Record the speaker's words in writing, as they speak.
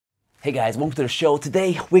Hey guys, welcome to the show.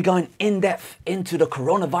 Today we're going in depth into the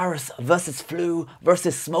coronavirus versus flu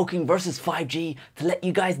versus smoking versus 5G to let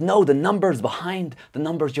you guys know the numbers behind the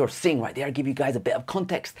numbers you're seeing right there. Give you guys a bit of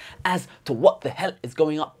context as to what the hell is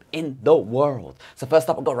going up in the world. So first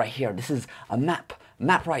up, I've got right here, this is a map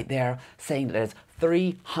right there saying that there's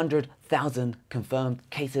 300,000 confirmed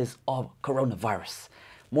cases of coronavirus.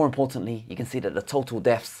 More importantly, you can see that the total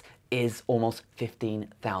deaths is almost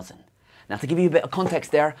 15,000. Now, to give you a bit of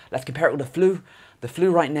context there, let's compare it with the flu. The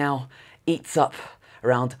flu right now eats up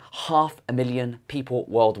around 500,000 people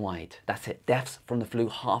worldwide. That's it, deaths from the flu,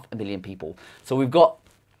 500,000 people. So we've got,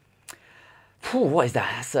 what is that?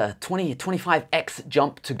 That's a 25x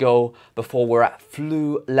jump to go before we're at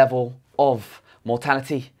flu level of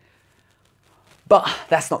mortality. But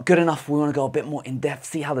that's not good enough. We want to go a bit more in depth,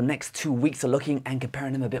 see how the next 2 weeks are looking and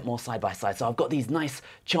comparing them a bit more side by side. So I've got these nice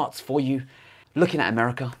charts for you. Looking at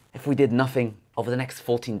America, if we did nothing over the next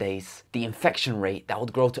 14 days, the infection rate, that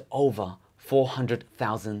would grow to over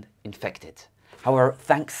 400,000 infected. However,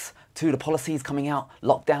 thanks to the policies coming out,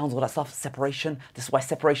 lockdowns, all that stuff, separation, this is why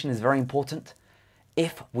separation is very important.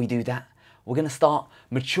 If we do that, we're going to start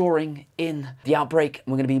maturing in the outbreak.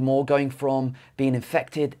 We're going to be more going from being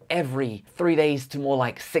infected every 3 days to more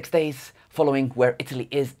like 6 days, following where Italy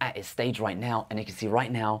is at its stage right now. And you can see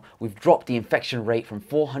right now, we've dropped the infection rate from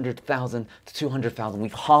 400,000 to 200,000.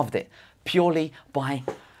 We've halved it purely by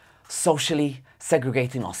socially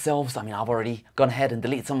segregating ourselves. I mean, I've already gone ahead and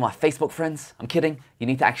deleted some of my Facebook friends. I'm kidding. You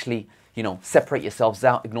need to actually, separate yourselves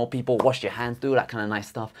out, ignore people, wash your hands, do that kind of nice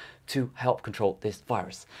stuff to help control this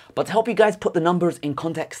virus. But to help you guys put the numbers in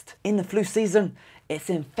context, in the flu season, it's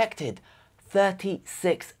infected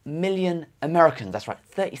 36 million Americans. That's right,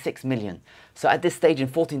 36 million. So at this stage in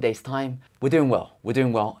 14 days time, we're doing well. We're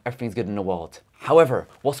doing well. Everything's good in the world. However,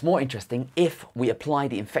 what's more interesting, if we apply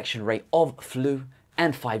the infection rate of flu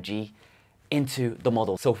and 5G into the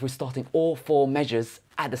model. So if we're starting all 4 measures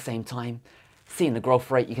at the same time, seeing the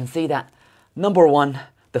growth rate, you can see that number one,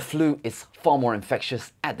 the flu is far more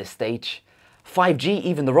infectious at this stage. 5G,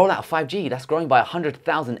 even the rollout of 5G, that's growing by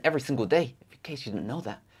 100,000 every single day. In case you didn't know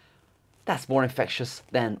that. That's more infectious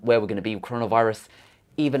than where we're going to be with coronavirus,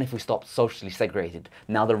 even if we stop socially segregated.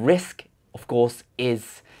 Now, the risk, of course,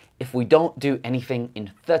 is if we don't do anything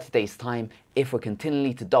in 30 days' time, if we're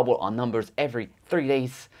continually to double our numbers every 3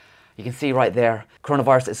 days, you can see right there,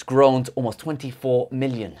 coronavirus has grown to almost 24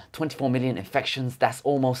 million. 24 million infections, that's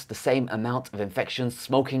almost the same amount of infections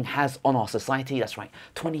smoking has on our society. That's right,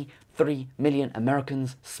 23 million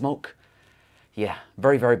Americans smoke. Yeah,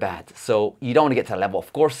 very, very bad. So you don't want to get to that level.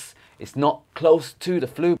 Of course, it's not close to the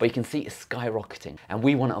flu, but you can see it's skyrocketing. And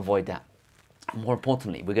we want to avoid that. More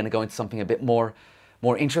importantly, we're going to go into something a bit more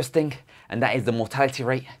interesting, and that is the mortality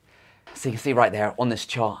rate. So you can see right there on this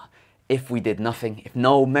chart, if we did nothing, if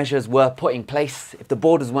no measures were put in place, if the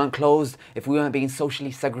borders weren't closed, if we weren't being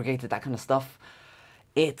socially segregated, that kind of stuff,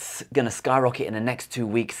 it's going to skyrocket in the next 2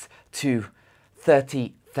 weeks to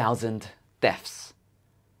 30,000 deaths.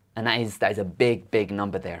 And that is a big, big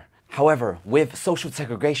number there. However, with social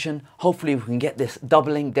segregation, hopefully we can get this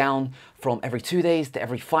doubling down from every 2 days to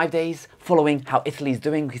every 5 days, following how Italy's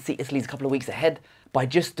doing. We can see Italy's a couple of weeks ahead. By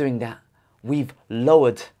just doing that, we've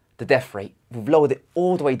lowered the death rate. We've lowered it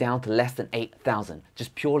all the way down to less than 8,000,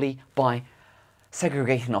 just purely by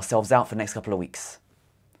segregating ourselves out for the next couple of weeks.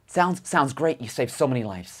 Sounds great. You save so many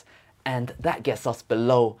lives. And that gets us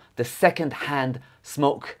below the second-hand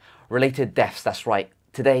smoke-related deaths. That's right.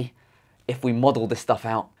 Today, if we model this stuff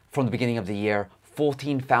out from the beginning of the year,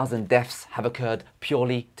 14,000 deaths have occurred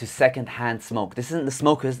purely to second-hand smoke. This isn't the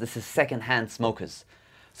smokers, this is second-hand smokers.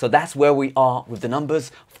 So that's where we are with the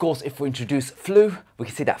numbers. Of course, if we introduce flu, we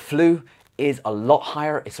can see that flu is a lot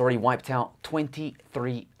higher. It's already wiped out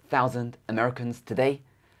 23,000 Americans today.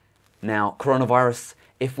 Now, coronavirus,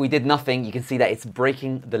 if we did nothing, you can see that it's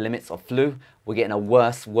breaking the limits of flu. We're getting a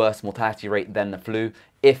worse mortality rate than the flu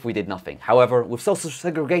if we did nothing. However, with social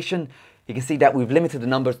segregation, you can see that we've limited the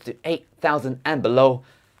numbers to 8,000 and below.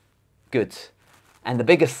 Good. And the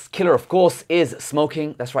biggest killer, of course, is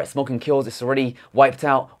smoking. That's right, smoking kills. It's already wiped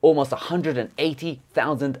out almost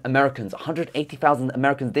 180,000 Americans. 180,000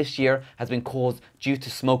 Americans this year has been caused due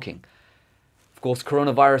to smoking. Of course,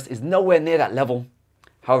 coronavirus is nowhere near that level.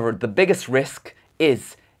 However, the biggest risk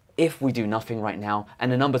is if we do nothing right now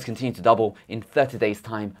and the numbers continue to double in 30 days'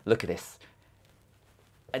 time. Look at this.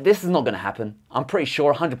 This is not going to happen. I'm pretty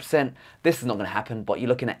sure 100% this is not going to happen, but you're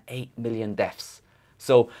looking at 8 million deaths.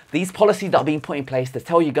 So these policies that are being put in place to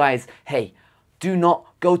tell you guys, hey, do not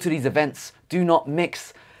go to these events, do not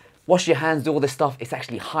mix, wash your hands, do all this stuff, it's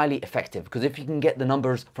actually highly effective. Because if you can get the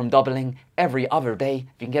numbers from doubling every other day,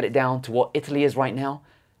 if you can get it down to what Italy is right now,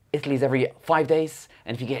 Italy's every 5 days.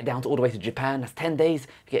 And if you get it down to all the way to Japan, that's 10 days.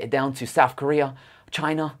 If you get it down to South Korea,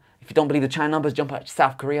 China, if you don't believe the China numbers, jump out to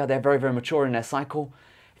South Korea. They're very, very mature in their cycle.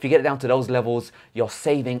 If you get it down to those levels, you're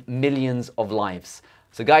saving millions of lives.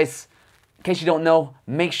 So guys, in case you don't know,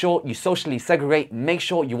 make sure you socially segregate, make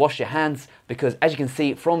sure you wash your hands, because as you can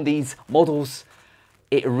see from these models,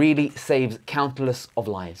 it really saves countless of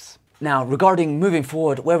lives. Now, regarding moving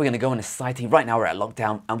forward, where we're going to go in a society, right now we're at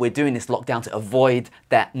lockdown, and we're doing this lockdown to avoid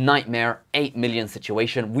that nightmare 8 million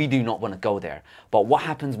situation. We do not want to go there. But what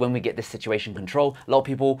happens when we get this situation controlled? A lot of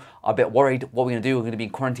people are a bit worried. What we're going to do, we're going to be in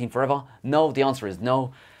quarantine forever? No, the answer is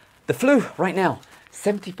no. The flu, right now,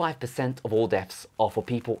 75% of all deaths are for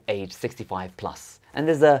people aged 65 plus. And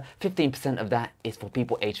there's a 15% of that is for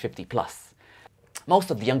people aged 50 plus. Most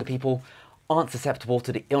of the younger people aren't susceptible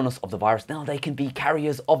to the illness of the virus. Now, they can be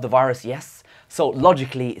carriers of the virus, yes. So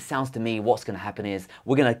logically, it sounds to me what's going to happen is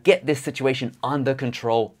we're going to get this situation under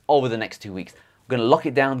control over the next 2 weeks. We're going to lock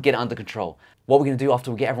it down, get it under control. What we're going to do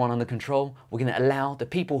after we get everyone under control, we're going to allow the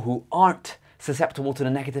people who aren't susceptible to the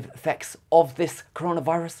negative effects of this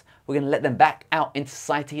coronavirus, we're going to let them back out into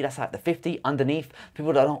society. That's like the 50 underneath.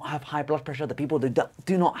 People that don't have high blood pressure, the people that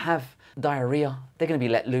do not have diarrhea, they're going to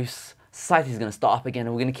be let loose. Society is going to start up again,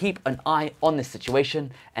 and we're going to keep an eye on this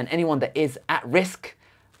situation, and anyone that is at risk,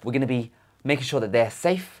 we're going to be making sure that they're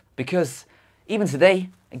safe, because even today,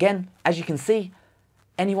 again, as you can see,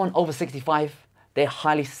 anyone over 65, they're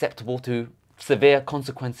highly susceptible to severe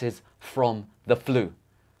consequences from the flu.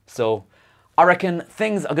 So I reckon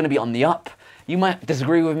things are going to be on the up. You might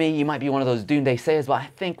disagree with me, you might be one of those doomsday sayers, but I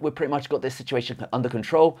think we've pretty much got this situation under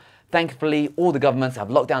control. Thankfully, all the governments have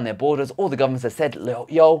locked down their borders. All the governments have said,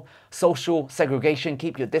 yo, social segregation,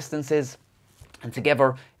 keep your distances. And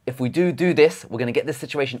together, if we do this, we're going to get this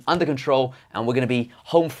situation under control, and we're going to be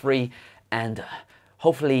home free, and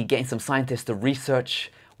hopefully getting some scientists to research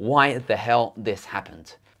why the hell this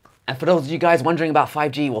happened. And for those of you guys wondering about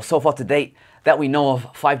 5G, well, so far to date that we know of,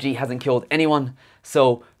 5G hasn't killed anyone.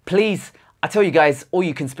 So please, I tell you guys, all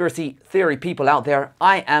you conspiracy theory people out there,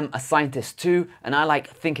 I am a scientist too, and I like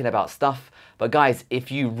thinking about stuff. But guys,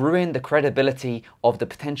 if you ruin the credibility of the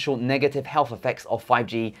potential negative health effects of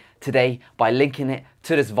 5G today by linking it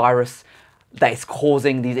to this virus that is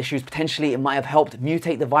causing these issues, potentially it might have helped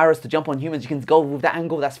mutate the virus to jump on humans. You can go with that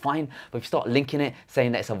angle, that's fine. But if you start linking it,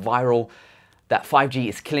 saying that it's a viral, that 5G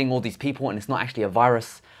is killing all these people and it's not actually a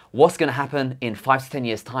virus, what's going to happen in 5 to 10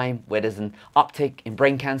 years time where there's an uptick in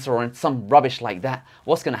brain cancer or in some rubbish like that?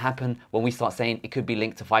 What's going to happen when we start saying it could be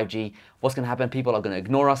linked to 5G? What's going to happen? People are going to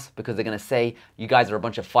ignore us because they're going to say you guys are a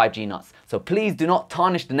bunch of 5G nuts. So please do not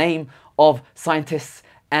tarnish the name of scientists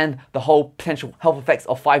and the whole potential health effects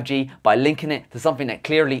of 5G by linking it to something that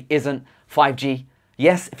clearly isn't 5G.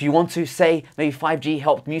 Yes, if you want to say maybe 5G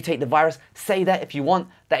helped mutate the virus, say that if you want.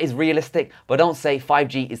 That is realistic, but don't say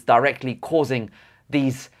 5G is directly causing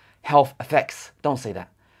these health effects. Don't say that.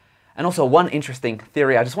 And also one interesting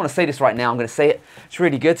theory, I just want to say this right now, I'm going to say it, it's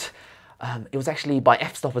really good. It was actually by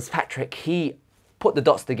F-Stoppers Patrick. He put the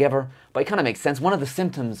dots together, but it kind of makes sense. One of the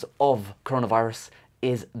symptoms of coronavirus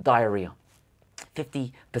is diarrhea.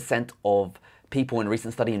 50% of people in a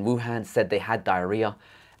recent study in Wuhan said they had diarrhea.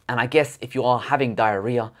 And I guess if you are having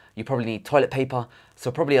diarrhea, you probably need toilet paper.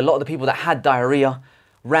 So probably a lot of the people that had diarrhea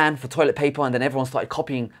ran for toilet paper, and then everyone started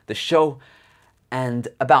copying the show. And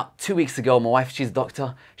about 2 weeks ago, my wife, she's a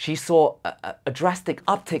doctor, she saw a drastic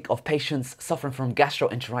uptick of patients suffering from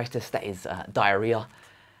gastroenteritis, that is diarrhea.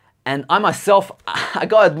 And I myself, I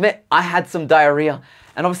gotta admit, I had some diarrhea.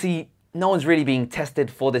 And obviously, no one's really being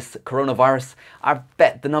tested for this coronavirus. I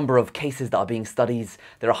bet the number of cases that are being studied,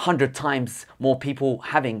 there are 100 times more people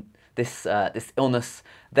having this illness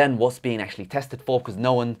than what's being actually tested for, because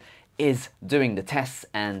no one is doing the tests.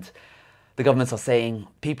 And the governments are saying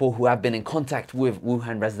people who have been in contact with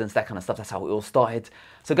Wuhan residents, that kind of stuff, that's how it all started.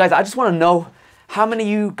 So guys, I just want to know how many of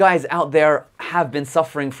you guys out there have been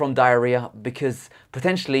suffering from diarrhea, because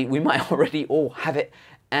potentially we might already all have it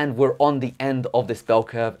and we're on the end of this bell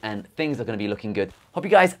curve and things are going to be looking good. Hope you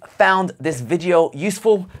guys found this video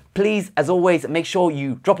useful. Please, as always, make sure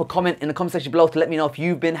you drop a comment in the comment section below to let me know if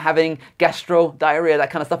you've been having gastro, diarrhea, that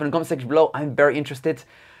kind of stuff in the comment section below. I'm very interested,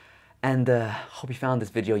 and hope you found this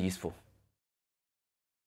video useful.